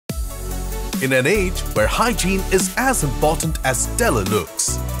In an age where hygiene is as important as stellar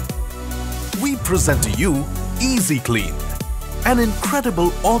looks, we present to you Easy Clean, an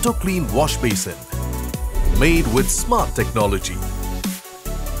incredible auto-clean wash basin made with smart technology.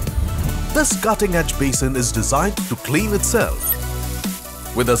 This cutting-edge basin is designed to clean itself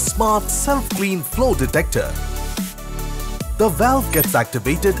with a smart self-clean flow detector. The valve gets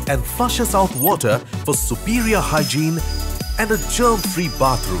activated and flushes out water for superior hygiene and a germ-free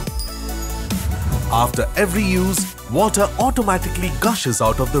bathroom. After every use, water automatically gushes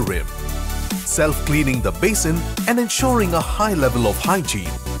out of the rim, self-cleaning the basin and ensuring a high level of hygiene.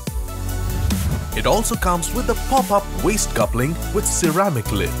 It also comes with a pop-up waste coupling with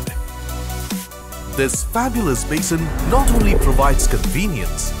ceramic lid. This fabulous basin not only provides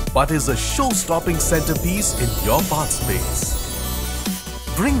convenience, but is a show-stopping centerpiece in your bath space.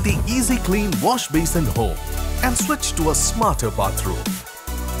 Bring the Easy Clean wash basin home and switch to a smarter bathroom.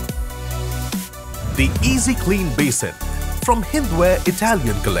 The Easy Clean Basin from Hindware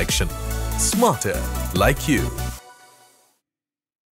Italian collection. Smarter like you.